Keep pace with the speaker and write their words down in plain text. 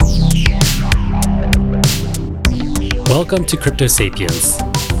Welcome to Crypto Sapiens,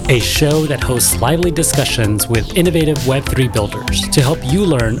 a show that hosts lively discussions with innovative Web3 builders to help you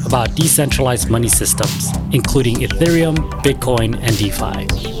learn about decentralized money systems, including Ethereum, Bitcoin, and DeFi.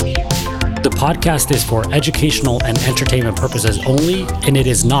 The podcast is for educational and entertainment purposes only, and it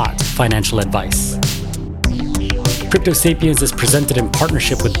is not financial advice. Crypto Sapiens is presented in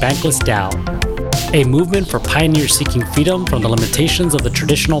partnership with Bankless DAO, a movement for pioneers seeking freedom from the limitations of the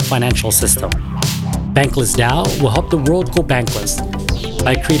traditional financial system. Bankless DAO will help the world go bankless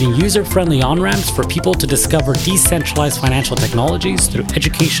by creating user-friendly on-ramps for people to discover decentralized financial technologies through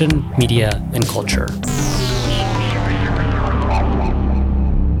education, media, and culture.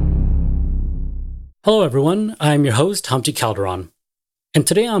 Hello, everyone. I'm your host, Hamdi Calderon. And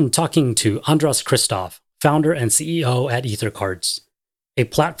today I'm talking to Andras Christoph, founder and CEO at EtherCards, a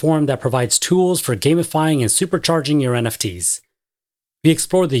platform that provides tools for gamifying and supercharging your NFTs. We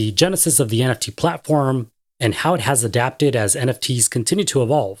explore the genesis of the NFT platform and how it has adapted as NFTs continue to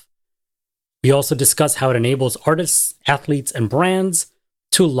evolve. We also discuss how it enables artists, athletes, and brands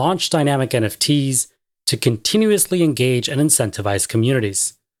to launch dynamic NFTs to continuously engage and incentivize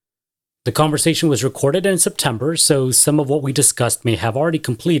communities. The conversation was recorded in September, so some of what we discussed may have already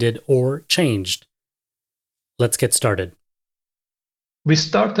completed or changed. Let's get started. We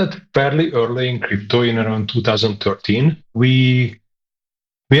started fairly early in crypto in around 2013.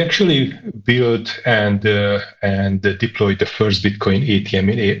 We actually built and deployed the first Bitcoin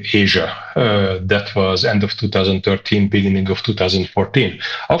ATM in Asia. That was end of 2013, beginning of 2014.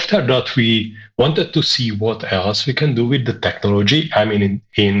 After that, we wanted to see what else we can do with the technology. I mean,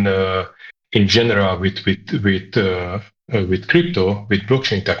 in general, with crypto, with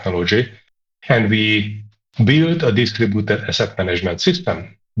blockchain technology, and we built a distributed asset management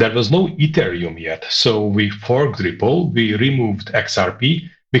system. There was no Ethereum yet, so we forked Ripple. We removed XRP.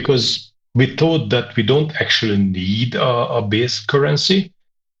 Because we thought that we don't actually need a base currency.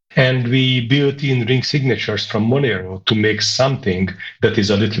 And we built in ring signatures from Monero to make something that is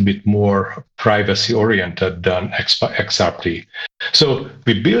a little bit more privacy-oriented than XRP. So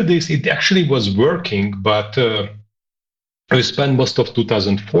we built this. It actually was working, but we spent most of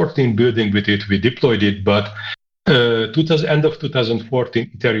 2014 building with it. We deployed it, but end of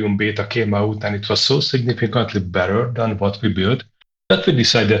 2014, Ethereum beta came out, and it was so significantly better than what we built that we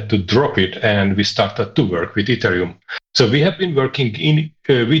decided to drop it, and we started to work with Ethereum. So we have been working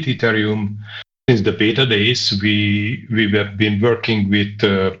with Ethereum since the beta days. We have been working with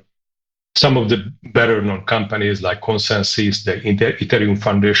some of the better-known companies like ConsenSys, the Ethereum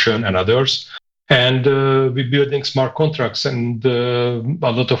Foundation, and others. And we're building smart contracts and a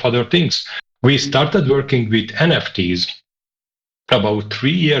lot of other things. We started working with NFTs about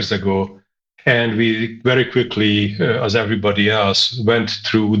 3 years ago. And we very quickly, as everybody else, went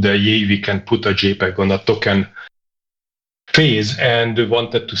through the yay, we can put a JPEG on a token phase and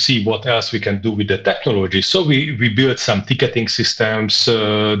wanted to see what else we can do with the technology. So we built some ticketing systems.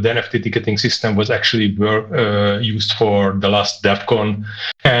 The NFT ticketing system was actually used for the last DevCon.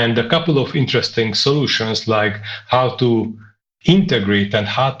 And a couple of interesting solutions like how to integrate and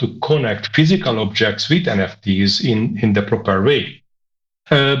how to connect physical objects with NFTs in the proper way.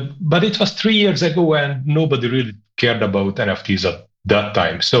 But it was 3 years ago, and nobody really cared about NFTs at that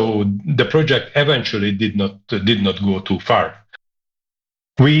time. So the project eventually did not go too far.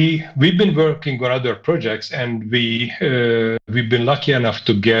 We've been working on other projects, and we've been lucky enough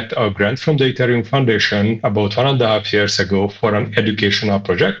to get a grant from the Ethereum Foundation about 1.5 years ago for an educational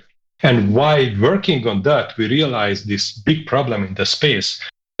project. And while working on that, we realized this big problem in the space,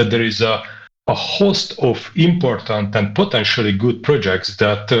 that there is a host of important and potentially good projects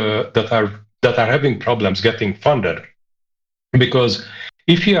that are having problems getting funded. Because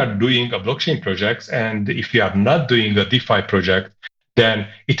if you are doing a blockchain project and if you are not doing a DeFi project, then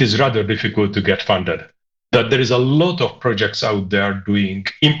it is rather difficult to get funded. That there is a lot of projects out there doing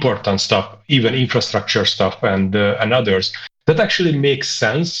important stuff, even infrastructure stuff and others that actually makes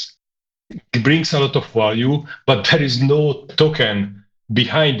sense. It brings a lot of value, but there is no token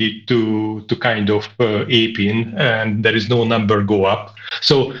behind it to kind of ape in, and there is no number go up.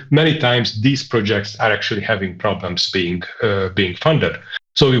 So many times these projects are actually having problems being funded.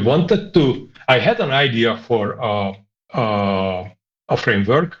 So I had an idea for a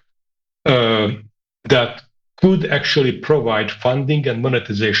framework that could actually provide funding and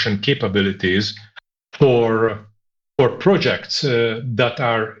monetization capabilities for projects that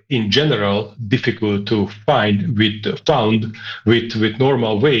are in general difficult to found with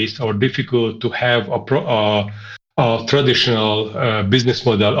normal ways, or difficult to have a traditional business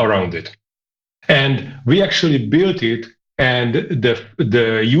model around it. And we actually built it And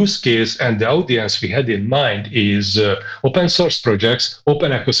the use case and the audience we had in mind is open source projects,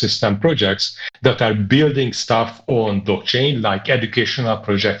 open ecosystem projects that are building stuff on blockchain, like educational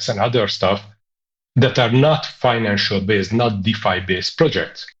projects and other stuff that are not financial based, not DeFi based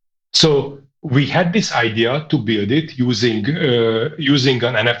projects. So we had this idea to build it using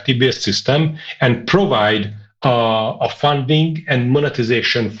an NFT based system and provide a funding and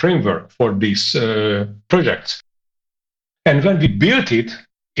monetization framework for these projects. And when we built it,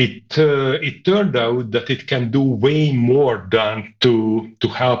 it turned out that it can do way more than to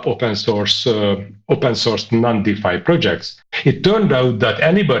help open source non-DeFi projects. It turned out that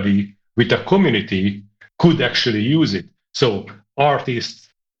anybody with a community could actually use it. So artists,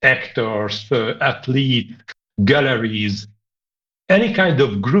 actors, athletes, galleries, any kind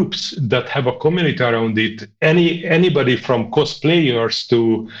of groups that have a community around it, anybody from cosplayers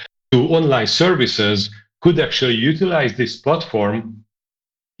to online services could actually utilize this platform,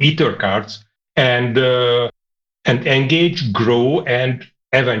 EtherCards, and engage, grow, and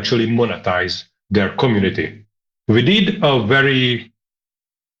eventually monetize their community. We did a very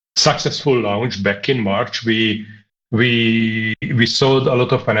successful launch back in March. We sold a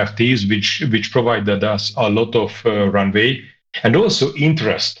lot of NFTs, which provided us a lot of runway and also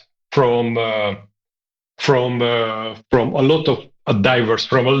interest from a lot of a diverse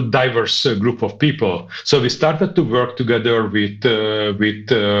group of people. So we started to work together with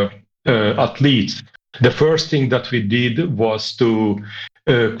athletes. The first thing that we did was to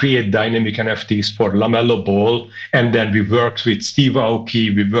create dynamic NFTs for LaMelo Ball, and then we worked with Steve Aoki,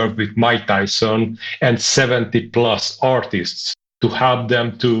 we worked with Mike Tyson, and 70 plus artists to help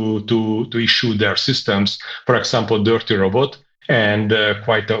them to issue their systems. For example, Dirty Robot and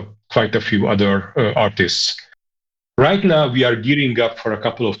quite a few other artists. Right now, we are gearing up for a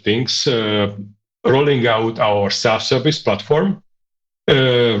couple of things, rolling out our self-service platform,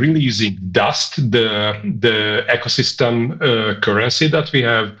 releasing Dust, the ecosystem currency that we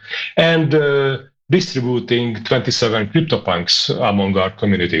have, and distributing 27 CryptoPunks among our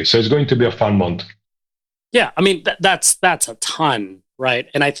community. So it's going to be a fun month. Yeah, I mean, that's a ton, right?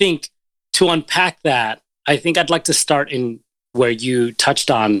 And I think to unpack that, I think I'd like to start in where you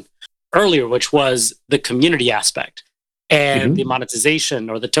touched on earlier, which was the community aspect and the monetization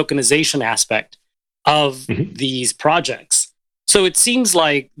or the tokenization aspect of these projects. So it seems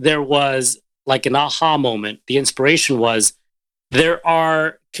like there was like an aha moment. The inspiration was there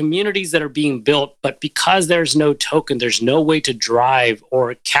are communities that are being built, but because there's no token, there's no way to drive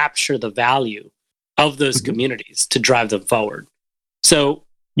or capture the value of those communities to drive them forward. So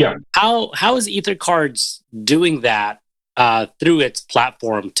yeah, how is EtherCards doing that through its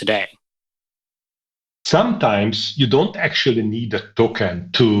platform today? Sometimes you don't actually need a token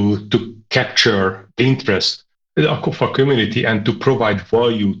to capture the interest of a community and to provide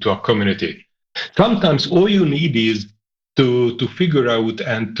value to a community. Sometimes all you need is to figure out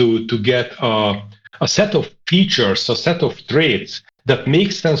and to get a set of features, a set of traits that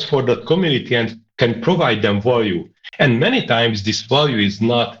make sense for that community and can provide them value. And many times this value is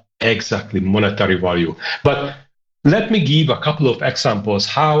not exactly monetary value. But let me give a couple of examples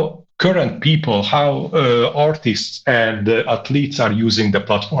how current people, how artists and athletes are using the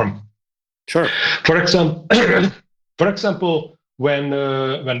platform. Sure. For example, when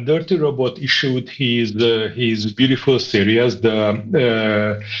Dirty Robot issued his beautiful series,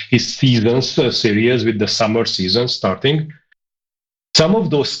 his seasons series with the summer season starting, some of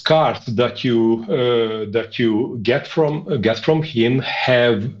those cards that you get from him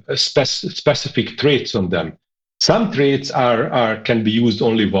have specific traits on them. Some traits can be used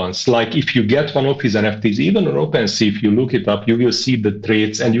only once. Like if you get one of his NFTs, even on OpenSea, if you look it up, you will see the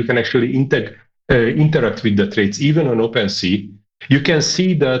traits, and you can actually interact with the traits. Even on OpenSea, you can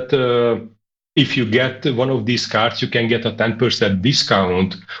see that if you get one of these cards, you can get a 10%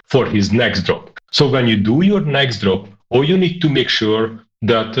 discount for his next drop. So when you do your next drop, all you need to make sure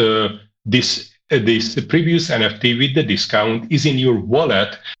that this previous NFT with the discount is in your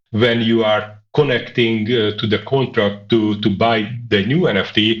wallet when you are connecting to the contract to buy the new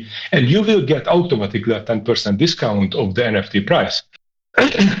NFT, and you will get automatically a 10% discount of the NFT price.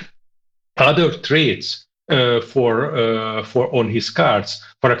 Other traits for on his cards,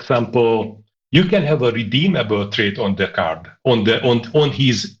 for example, you can have a redeemable trait on the card on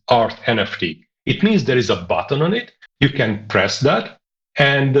his art NFT. It means there is a button on it. You can press that,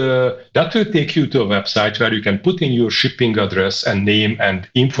 and that will take you to a website where you can put in your shipping address and name and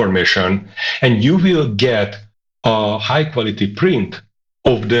information, and you will get a high quality print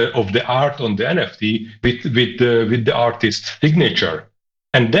of the art on the NFT with the artist's signature.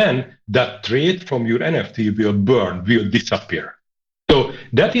 And then that trade from your NFT will burn, will disappear. So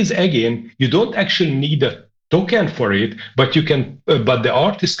that is, again, you don't actually need a token for it, but but the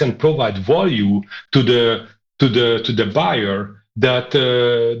artist can provide value to the buyer that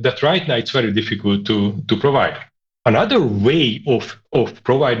right now it's very difficult to provide. Another way of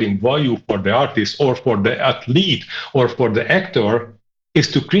providing value for the artist or for the athlete or for the actor is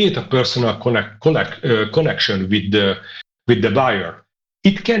to create a personal connection with the buyer.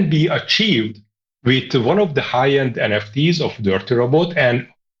 It can be achieved with one of the high-end NFTs of Dirty Robot and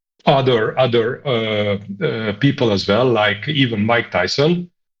other people as well, like even Mike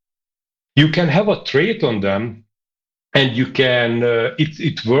Tyson. You can have a trait on them, and you can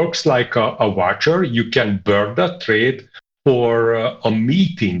it works like a voucher. You can burn that trait for a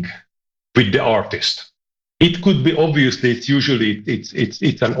meeting with the artist. It could be, obviously it's usually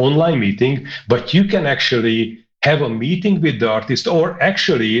it's an online meeting, but you can actually have a meeting with the artist, or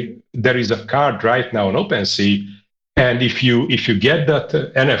actually there is a card right now on OpenSea, and if you get that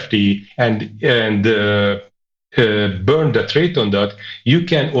NFT and burn the trait on that, you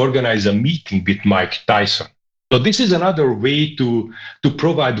can organize a meeting with Mike Tyson. So this is another way to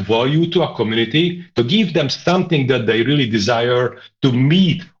provide value to a community, to give them something that they really desire, to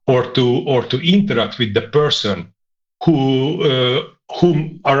meet or to interact with the person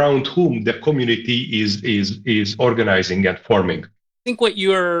around whom the community is organizing and forming. I think what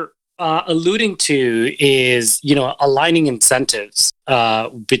you're alluding to is, aligning incentives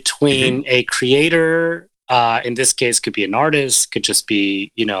between a creator. In this case, could be an artist, could just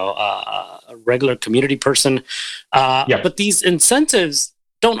be, a regular community person. But these incentives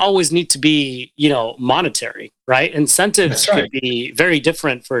don't always need to be, monetary, right? Incentives could be very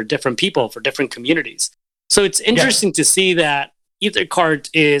different for different people, for different communities. So it's interesting to see that EtherCards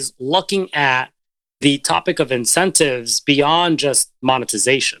is looking at the topic of incentives beyond just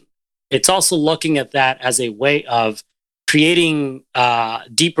monetization. It's also looking at that as a way of creating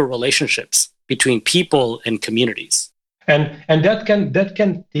deeper relationships between people and communities. And that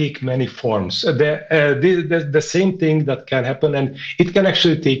can take many forms. The same thing that can happen, and it can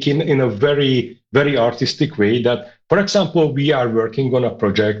actually take in a very, very artistic way. That, for example, we are working on a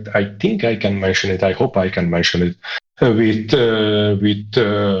project. I think I can mention it. I hope I can mention it with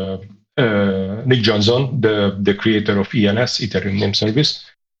Nick Johnson, the creator of ENS, Ethereum Name Service,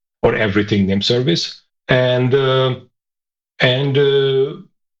 or Everything Name Service, and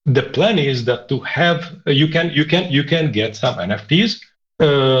the plan is that to have you can get some NFTs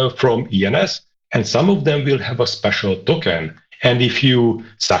from ENS, and some of them will have a special token. And if you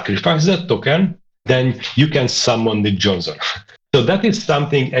sacrifice that token, then you can summon Nick Johnson. So that is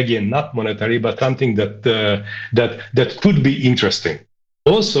something, again, not monetary, but something that could be interesting.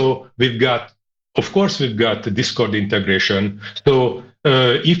 Also, we've got the Discord integration. So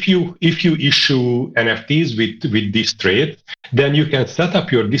if you issue NFTs with this trade, then you can set up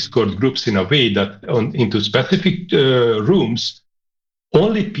your Discord groups in a way that into specific rooms,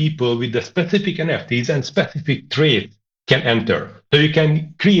 only people with the specific NFTs and specific trades can enter. So you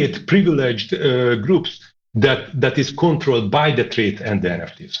can create privileged groups that is controlled by the trade and the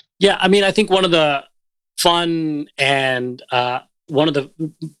NFTs. Yeah, I mean, I think one of the fun and one of the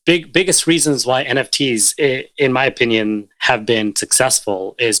biggest reasons why NFTs, in my opinion, have been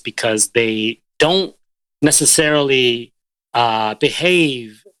successful is because they don't necessarily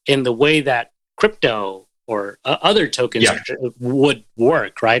behave in the way that crypto or other tokens would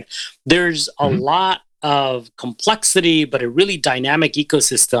work, right? There's a lot of complexity, but a really dynamic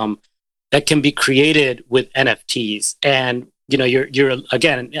ecosystem that can be created with NFTs. And you're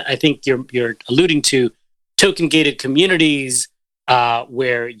again, I think you're alluding to token-gated communities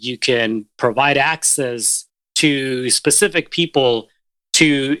where you can provide access to specific people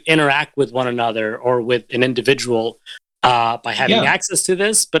to interact with one another or with an individual by having access to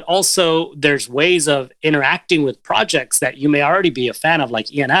this. But also there's ways of interacting with projects that you may already be a fan of,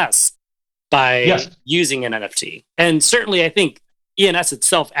 like ENS, by using an NFT. And certainly I think ENS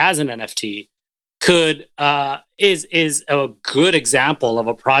itself as an NFT is a good example of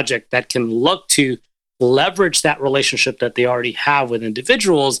a project that can look to leverage that relationship that they already have with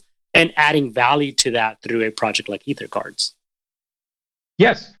individuals and adding value to that through a project like EtherCards.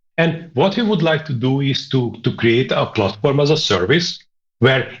 Yes. And what we would like to do is to create a platform as a service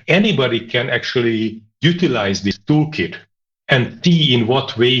where anybody can actually utilize this toolkit and see in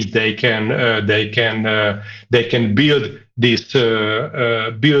what ways they can build this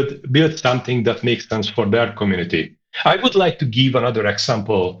build something that makes sense for their community. I would like to give another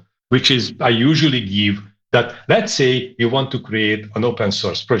example, which is I usually give, that let's say you want to create an open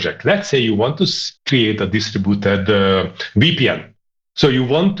source project. Let's say you want to create a distributed VPN. So you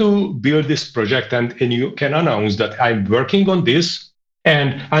want to build this project, and you can announce that I'm working on this,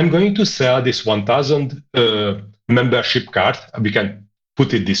 and I'm going to sell this 1,000 membership card. We can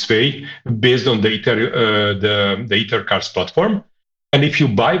put it this way, based on the EtherCards platform. And if you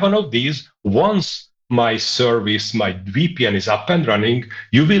buy one of these, once my service, my VPN is up and running,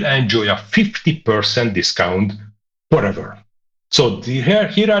 you will enjoy a 50% discount forever. So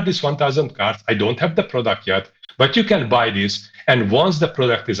here are these 1,000 cards. I don't have the product yet, but you can buy this. And once the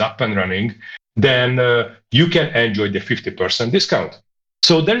product is up and running, then you can enjoy the 50% discount.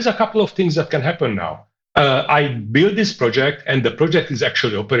 So there is a couple of things that can happen now. I build this project, and the project is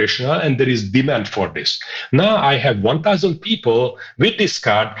actually operational, and there is demand for this. Now I have 1,000 people with this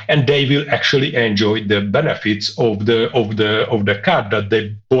card, and they will actually enjoy the benefits of the card that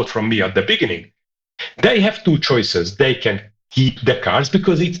they bought from me at the beginning. They have two choices. They can keep the cards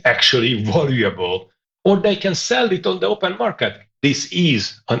because it's actually valuable, or they can sell it on the open market. This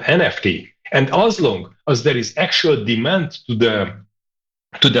is an NFT, and as long as there is actual demand to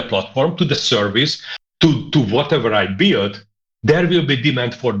the platform, to the service, to whatever I build, there will be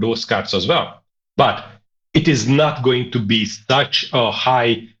demand for those cards as well. But it is not going to be such a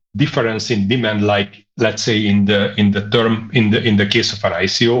high difference in demand, like let's say in the case of an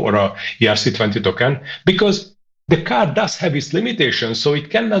ICO or a ERC20 token, because the card does have its limitations, so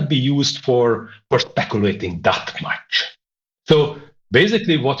it cannot be used for speculating that much. So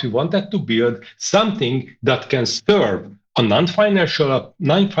basically, what we wanted to build something that can serve a non-financial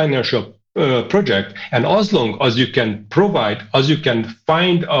project, and as long as you can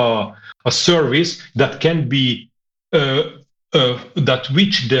find a service that can be that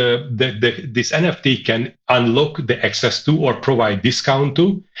which this NFT can unlock the access to or provide discount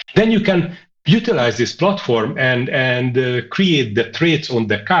to, then you can utilize this platform and create the traits on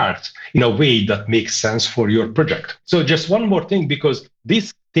the cards in a way that makes sense for your project. So just one more thing, because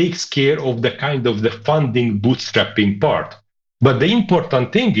this takes care of the kind of the funding bootstrapping part. But the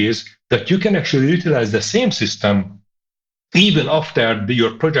important thing is that you can actually utilize the same system even after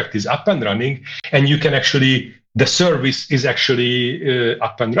your project is up and running, and you can actually, the service is actually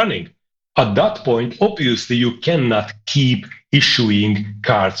up and running. At that point, obviously, you cannot keep issuing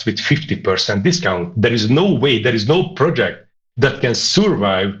cards with 50% discount. There is no way, there is no project that can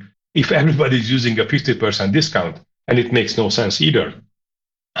survive if everybody is using a 50% discount, and it makes no sense either.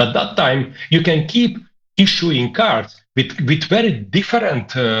 At that time, you can keep issuing cards with very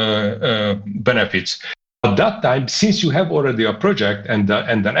different benefits. At that time, since you have already a project and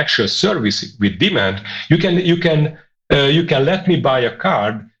an actual service with demand, you can let me buy a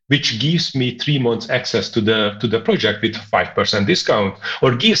card which gives me 3 months access to the project with 5% discount,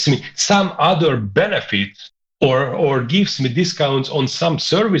 or gives me some other benefits, or gives me discounts on some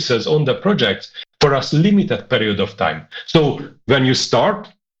services on the project for a limited period of time. So when you start,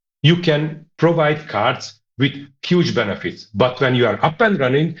 you can provide cards with huge benefits. But when you are up and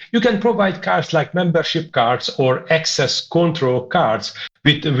running, you can provide cards like membership cards or access control cards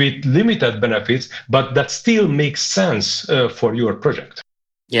with limited benefits, but that still makes sense for your project.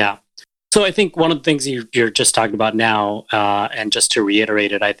 Yeah. So I think one of the things you're just talking about now, and just to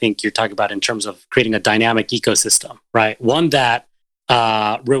reiterate it, I think you're talking about in terms of creating a dynamic ecosystem, right? One that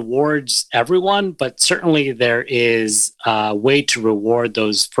rewards everyone, but certainly there is a way to reward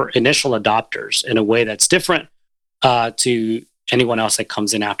those for initial adopters in a way that's different to anyone else that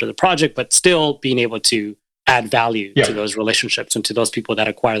comes in after the project, but still being able to add value to those relationships and to those people that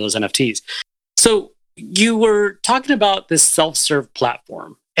acquire those NFTs. So you were talking about this self-serve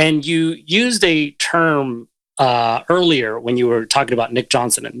platform, and you used a term earlier when you were talking about Nick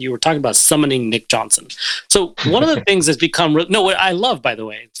Johnson, and you were talking about summoning Nick Johnson. So one of the things that's become what I love, by the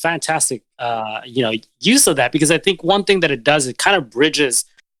way, it's fantastic, use of that, because I think one thing that it does, it kind of bridges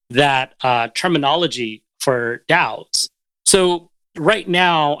that terminology for DAOs. So right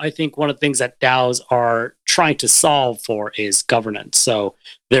now, I think one of the things that DAOs are trying to solve for is governance. So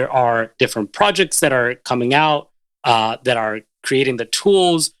there are different projects that are coming out that are creating the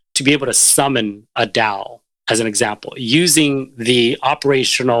tools to be able to summon a DAO, as an example, using the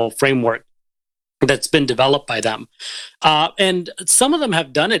operational framework that's been developed by them. And some of them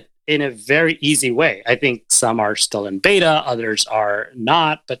have done it in a very easy way. I think some are still in beta, others are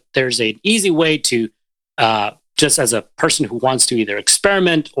not, but there's an easy way to, just as a person who wants to either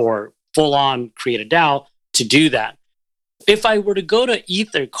experiment or full on create a DAO, to do that. If I were to go to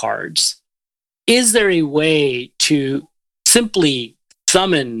EtherCards, is there a way to simply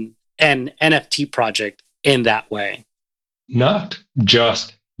summon an NFT project in that way? Not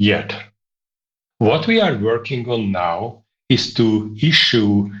just yet. What we are working on now is to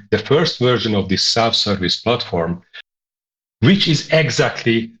issue the first version of this self-service platform which is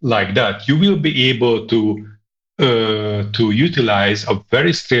exactly like that. You will be able to utilize a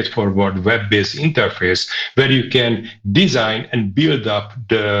very straightforward web-based interface where you can design and build up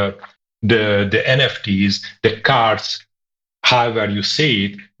the NFTs, the cards, however you say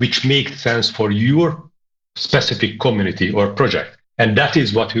it, which makes sense for your specific community or project. And that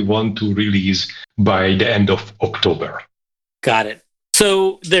is what we want to release by the end of October. Got it.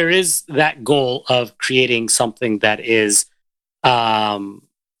 So there is that goal of creating something that is,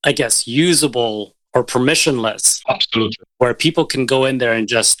 I guess, usable or permissionless. Absolutely. Where people can go in there and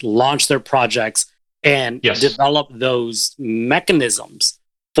just launch their projects and Yes. develop those mechanisms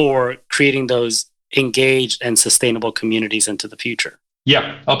for creating those engaged and sustainable communities into the future.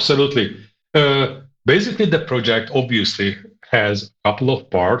 Yeah, absolutely. Basically, the project obviously has a couple of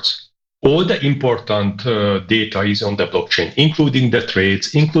parts. All the important data is on the blockchain, including the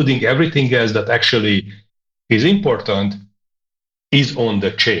trades, including everything else that actually is important, is on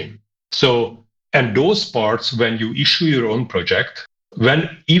the chain. So, and those parts, when you issue your own project,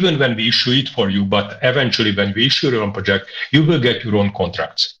 even when we issue it for you, but eventually when we issue your own project, you will get your own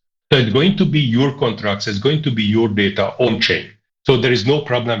contracts. So it's going to be your contracts, it's going to be your data on chain. So there is no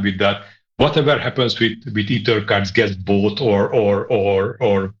problem with that. Whatever happens with Ether cards gets bought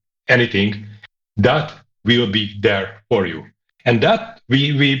or anything, that will be there for you. And that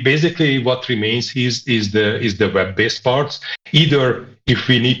we basically what remains is the web-based parts. Either if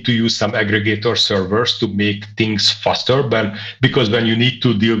we need to use some aggregator servers to make things faster, but because when you need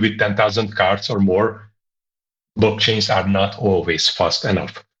to deal with 10,000 cards or more, blockchains are not always fast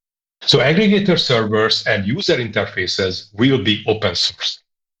enough. So aggregator servers and user interfaces will be open source.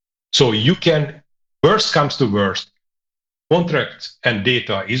 So you can, worst comes to worst, contracts and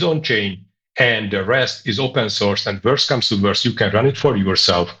data is on chain and the rest is open source, and worst comes to worst, you can run it for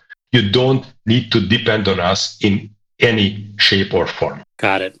yourself. You don't need to depend on us in any shape or form.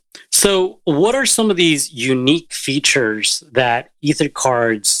 Got it. So what are some of these unique features that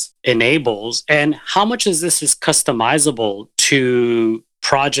EtherCards enables, and how much is this is customizable to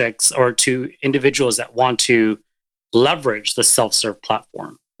projects or to individuals that want to leverage the self-serve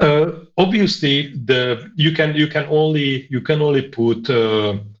platform? Obviously, you can only put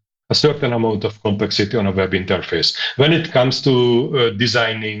a certain amount of complexity on a web interface. When it comes to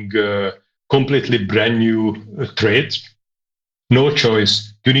designing completely brand new trades, no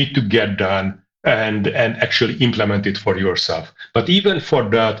choice. You need to get done and actually implement it for yourself. But even for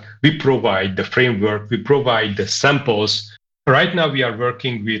that, we provide the framework, we provide the samples. Right now, we are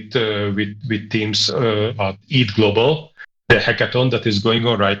working with teams at ETH Global, the hackathon that is going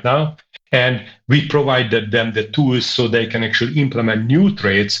on right now. And we provided them the tools so they can actually implement new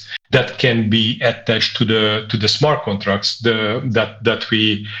trades that can be attached to the smart contracts that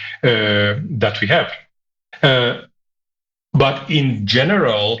we have. But in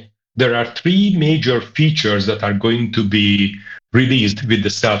general, there are three major features that are going to be released with the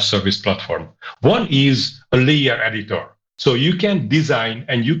self-service platform. One is a layer editor. So you can design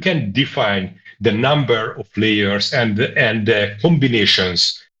and you can define the number of layers and the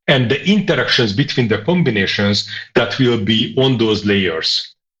combinations and the interactions between the combinations that will be on those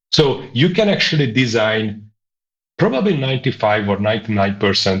layers. So you can actually design probably 95 or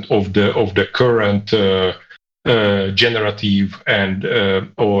 99% of the current generative and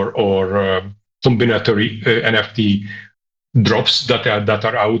or combinatory NFT drops that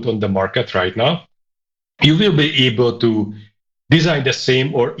are out on the market right now. You will be able to design the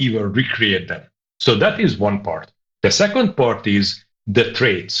same or even recreate them. So that is one part. The second part is the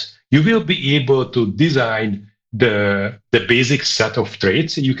trades. You will be able to design the basic set of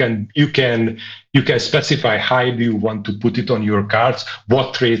trades. You can specify how do you want to put it on your cards,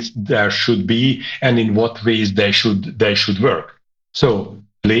 what trades there should be, and in what ways they should work. So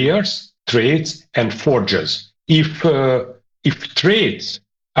layers, trades, and forges. If trades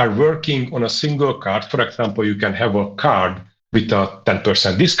are working on a single card, for example, you can have a card with a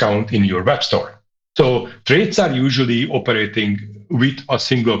 10% discount in your web store. So trades are usually operating with a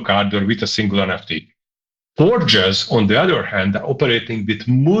single card or with a single NFT. Forges, on the other hand, are operating with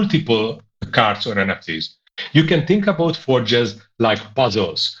multiple cards or NFTs. You can think about forges like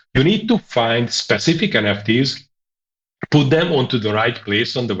puzzles. You need to find specific NFTs, put them onto the right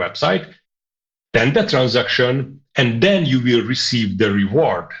place on the website, send the transaction, and then you will receive the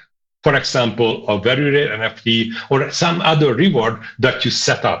reward. For example, a very rare NFT or some other reward that you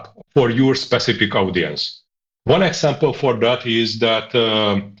set up for your specific audience. One example for that is that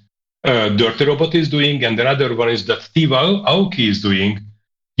Dirty Robot is doing, and another one is that Steve Aoki is doing.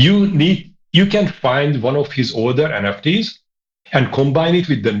 You can find one of his older NFTs and combine it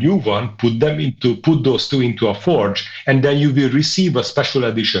with the new one, put those two into a forge, and then you will receive a special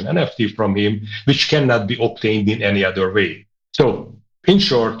edition NFT from him, which cannot be obtained in any other way. So, in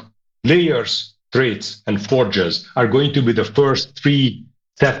short, layers, traits, and forges are going to be the first three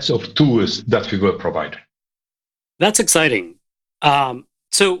sets of tools that we will provide. That's exciting.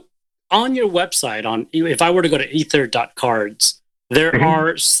 So on your website, if I were to go to ether.cards, there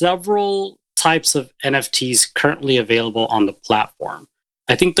are several types of NFTs currently available on the platform.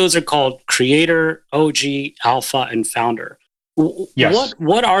 I think those are called Creator, OG, Alpha, and Founder. Yes.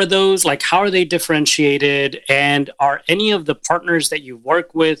 What are those? Like, how are they differentiated? And are any of the partners that you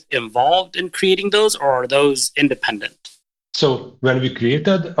work with involved in creating those, or are those independent? So when we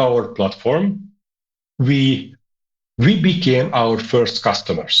created our platform, we became our first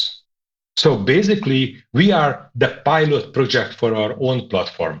customers. So basically, we are the pilot project for our own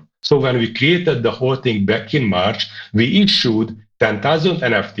platform. So when we created the whole thing back in March, we issued 10,000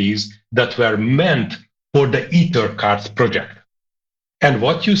 NFTs that were meant for the Ether Cards project. And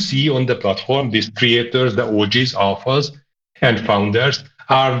what you see on the platform, these creators, the OGs, alphas, and founders,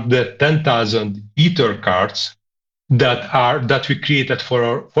 are the 10,000 Ether Cards that we created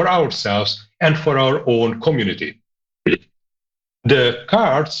for ourselves and for our own community. The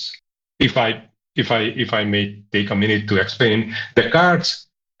cards, if I may take a minute to explain, the cards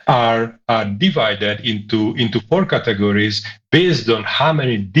are divided into four categories based on how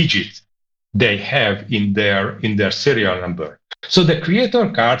many digits they have in their serial number. So the creator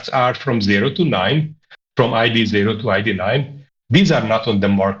cards are from 0 to 9, from ID 0 to ID 9. These are not on the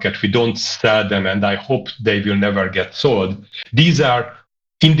market. We don't sell them, and I hope they will never get sold. These are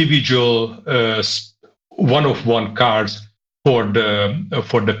individual one-of-one cards for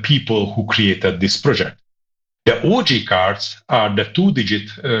the people who created this project. The OG cards are the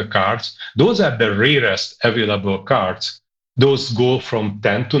two-digit cards. Those are the rarest available cards. Those go from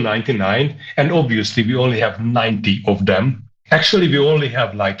 10 to 99, and obviously we only have 90 of them. Actually, we only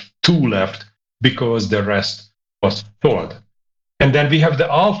have like 2 left because the rest was sold. And then we have the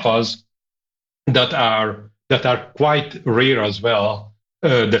alphas that are quite rare as well.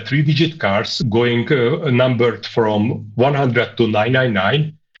 The 3-digit cards going numbered from 100 to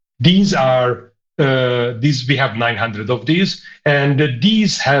 999. These we have 900 of these, and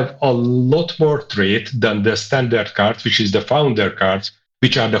these have a lot more trait than the standard cards, which is the founder cards,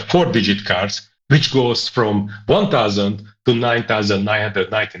 which are the 4-digit cards, which goes from 1,000 to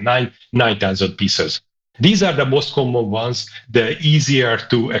 9,999, 9,000 pieces. These are the most common ones, the easier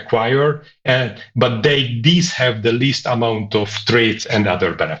to acquire, but these have the least amount of traits and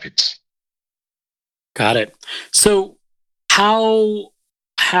other benefits. Got it. So how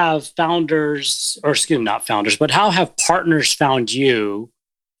have founders, or excuse me, not founders, but how have partners found you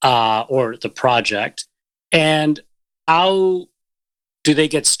or the project, and how do they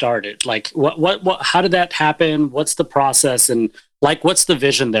get started? Like, what? How did that happen? What's the process, and like, what's the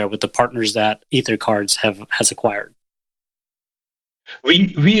vision there with the partners that Ether Cards has acquired?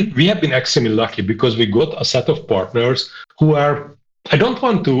 We have been extremely lucky because we got a set of partners who are. I don't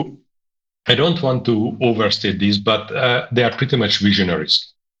want to overstate this, but they are pretty much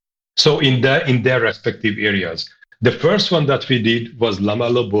visionaries. So in their respective areas, the first one that we did was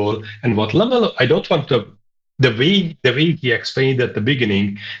LaMelo Ball, and what LaMelo, I don't want to. The way he explained at the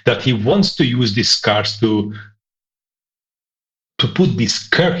beginning that he wants to use these cards to put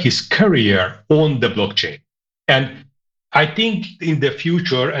his career on the blockchain. And I think in the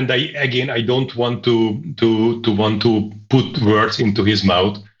future, and I don't want to put words into his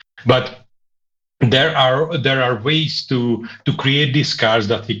mouth, but there are ways to create these cards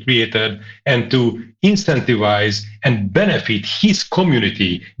that he created and to incentivize and benefit his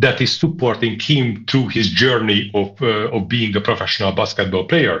community that is supporting him through his journey of being a professional basketball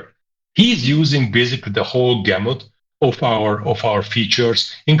player. He's using basically the whole gamut of our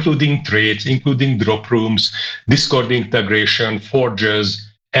features, including trades, including drop rooms, Discord integration, forges,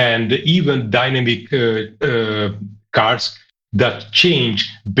 and even dynamic cards that change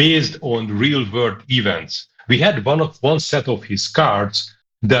based on real-world events. We had one set of his cards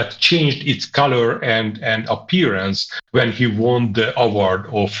that changed its color and appearance when he won the award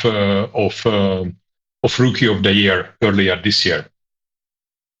of Rookie of the Year earlier this year.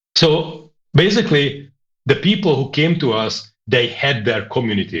 So basically, the people who came to us, they had their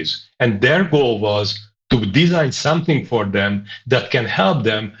communities, and their goal was to design something for them that can help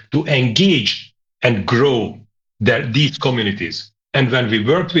them to engage and grow these communities. And when we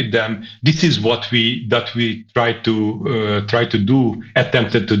worked with them, this is what we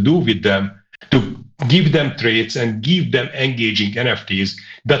attempted to do with them, to give them traits and give them engaging NFTs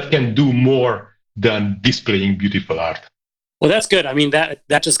that can do more than displaying beautiful art. Well, that's good. I mean, that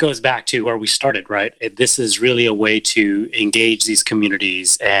just goes back to where we started, right? This is really a way to engage these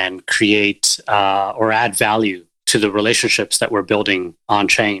communities and create or add value to the relationships that we're building on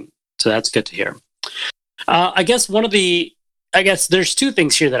chain. So that's good to hear. I guess there's two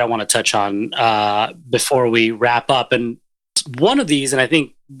things here that I want to touch on before we wrap up. And one of these, and I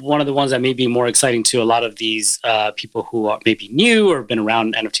think one of the ones that may be more exciting to a lot of these people who are maybe new or been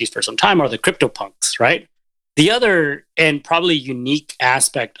around NFTs for some time, are the CryptoPunks, right? The other and probably unique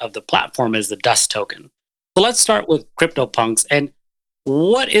aspect of the platform is the Dust token. So let's start with CryptoPunks. And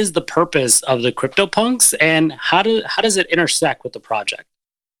what is the purpose of the CryptoPunks, and how does it intersect with the project?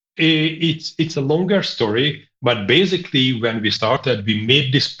 It's a longer story, but basically, when we started, we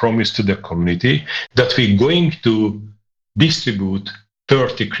made this promise to the community that we're going to distribute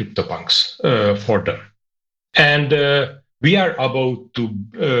 30 CryptoPunks for them, and we are about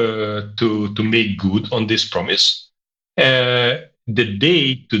to make good on this promise. The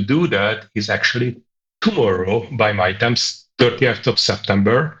day to do that is actually tomorrow by my time, 30th of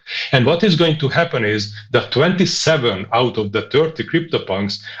September. And what is going to happen is that 27 out of the 30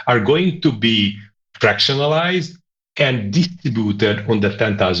 CryptoPunks are going to be fractionalized and distributed on the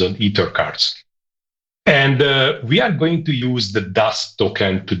 10,000 Ether cards. And we are going to use the Dust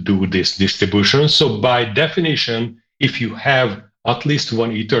token to do this distribution. So by definition, if you have at least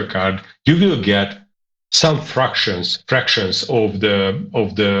one Ether card, you will get some fractions of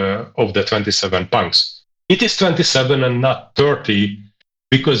the 27 punks. It is 27 and not 30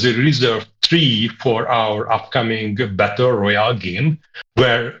 because we reserved 3 for our upcoming Battle Royale game,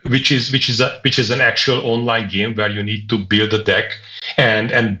 which is an actual online game where you need to build a deck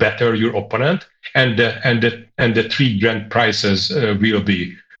and batter your opponent, and the 3 grand prizes will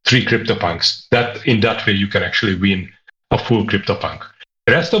be 3 CryptoPunks. That in that way you can actually win a full CryptoPunk.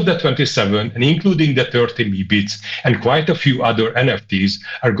 The rest of the 27, and including the 30 Meebits and quite a few other NFTs,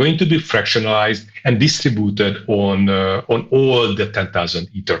 are going to be fractionalized and distributed on all the 10,000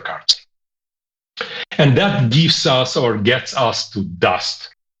 Ether cards. And that gives us or gets us to Dust.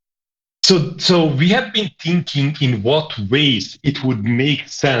 So we have been thinking in what ways it would make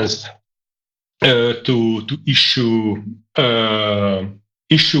sense to issue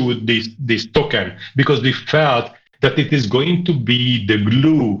this token, because we felt that it is going to be the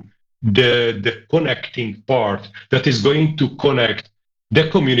glue, the connecting part that is going to connect the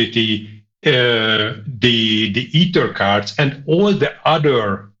community, the Ether cards, and all the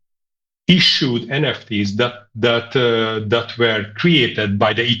other issued NFTs that were created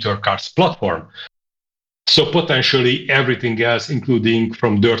by the Ether cards platform. So potentially everything else, including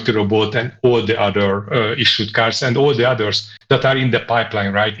from Dirty Robot and all the other issued cards and all the others that are in the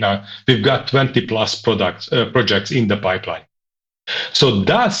pipeline right now. We've got 20 plus projects in the pipeline. So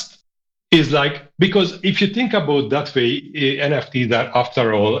Dust is like, because if you think about that way, NFTs are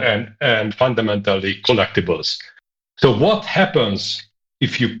after all and fundamentally collectibles. So what happens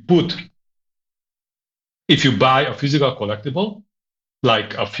if you buy a physical collectible,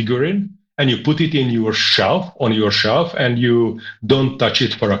 like a figurine, and you put it on your shelf, and you don't touch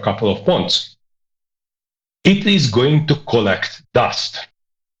it for a couple of months? It is going to collect dust.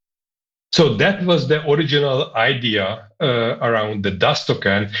 So that was the original idea around the Dust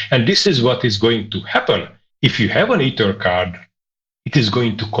token, and this is what is going to happen. If you have an Ether card, it is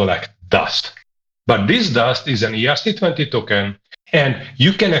going to collect dust. But this dust is an ERC20 token, and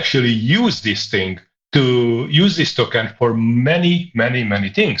you can actually use this token for many, many, many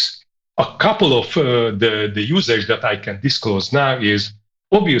things. A couple of the usage that I can disclose now is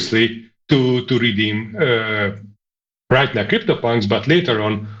obviously to redeem right now CryptoPunks, but later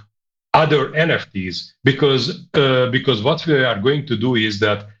on other NFTs, because what we are going to do is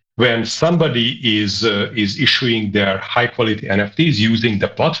that when somebody is issuing their high quality NFTs using the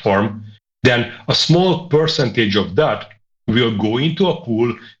platform, then a small percentage of that will go into a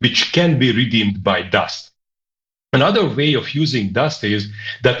pool which can be redeemed by Dust. Another way of using Dust is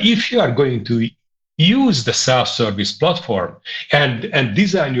that if you are going to use the self-service platform and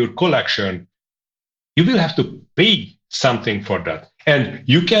design your collection, you will have to pay something for that. And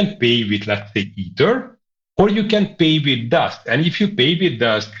you can pay with, let's say, Ether, or you can pay with Dust. And if you pay with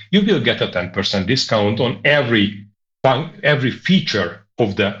Dust, you will get a 10% discount on every feature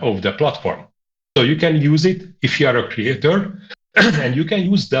of the platform. So you can use it if you are a creator, and you can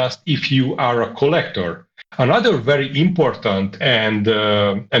use Dust if you are a collector. Another very important and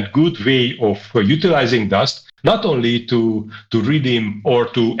good way of utilizing Dust, not only to redeem or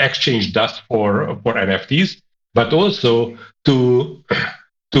to exchange Dust for NFTs, but also to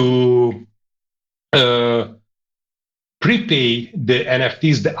prepay the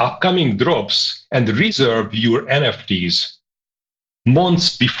NFTs, the upcoming drops, and reserve your NFTs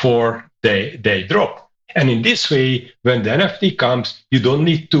months before they drop. And in this way, when the NFT comes, you don't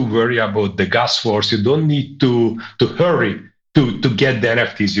need to worry about the gas wars. You don't need to hurry to get the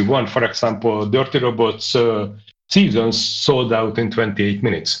NFTs you want. For example, Dirty Robots Seasons sold out in 28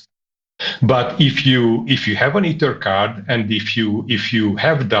 minutes. But if you have an Ether card and if you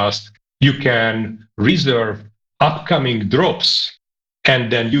have Dust, you can reserve upcoming drops,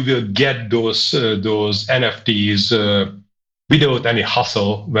 and then you will get those NFTs without any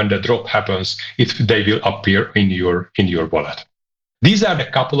hassle. When the drop happens, they will appear in your wallet. These are the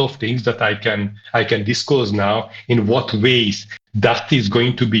couple of things that I can disclose now in what ways that is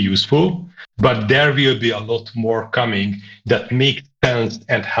going to be useful. But there will be a lot more coming that makes sense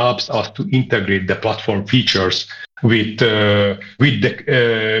and helps us to integrate the platform features with the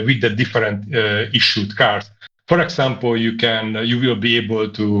different issued cards. For example, you will be able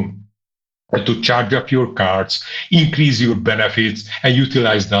to charge up your cards, increase your benefits, and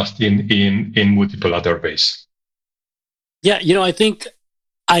utilize Dust in multiple other ways. Yeah, I think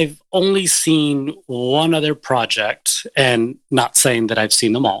I've only seen one other project, and not saying that I've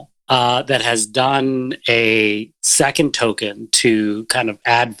seen them all, that has done a second token to kind of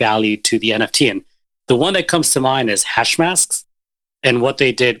add value to the NFT. And the one that comes to mind is Hashmasks, and what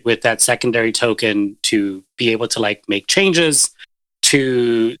they did with that secondary token to be able to like make changes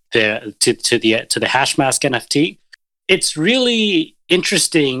to the Hashmask NFT. It's really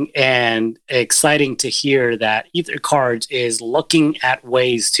interesting and exciting to hear that EtherCards is looking at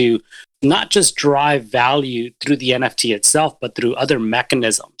ways to not just drive value through the NFT itself, but through other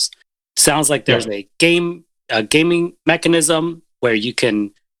mechanisms. Sounds like there's a gaming mechanism where you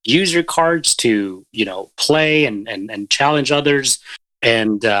can use your cards to, play and challenge others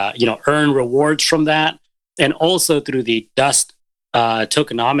and, earn rewards from that. And also through the Dust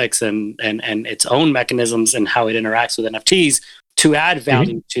tokenomics and its own mechanisms and how it interacts with NFTs to add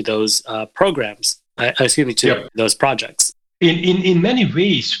value to those programs. Those projects. In many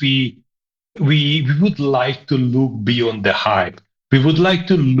ways, we would like to look beyond the hype. We would like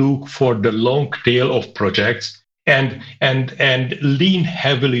to look for the long tail of projects and lean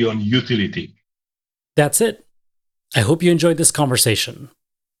heavily on utility. That's it. I hope you enjoyed this conversation.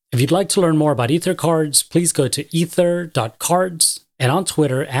 If you'd like to learn more about EtherCards, please go to ether.cards and on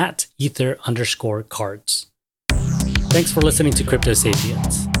Twitter at ether_cards. Thanks for listening to Crypto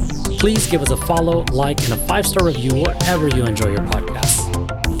Sapiens. Please give us a follow, like, and a 5-star review wherever you enjoy your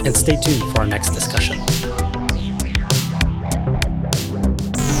podcasts. And stay tuned for our next discussion.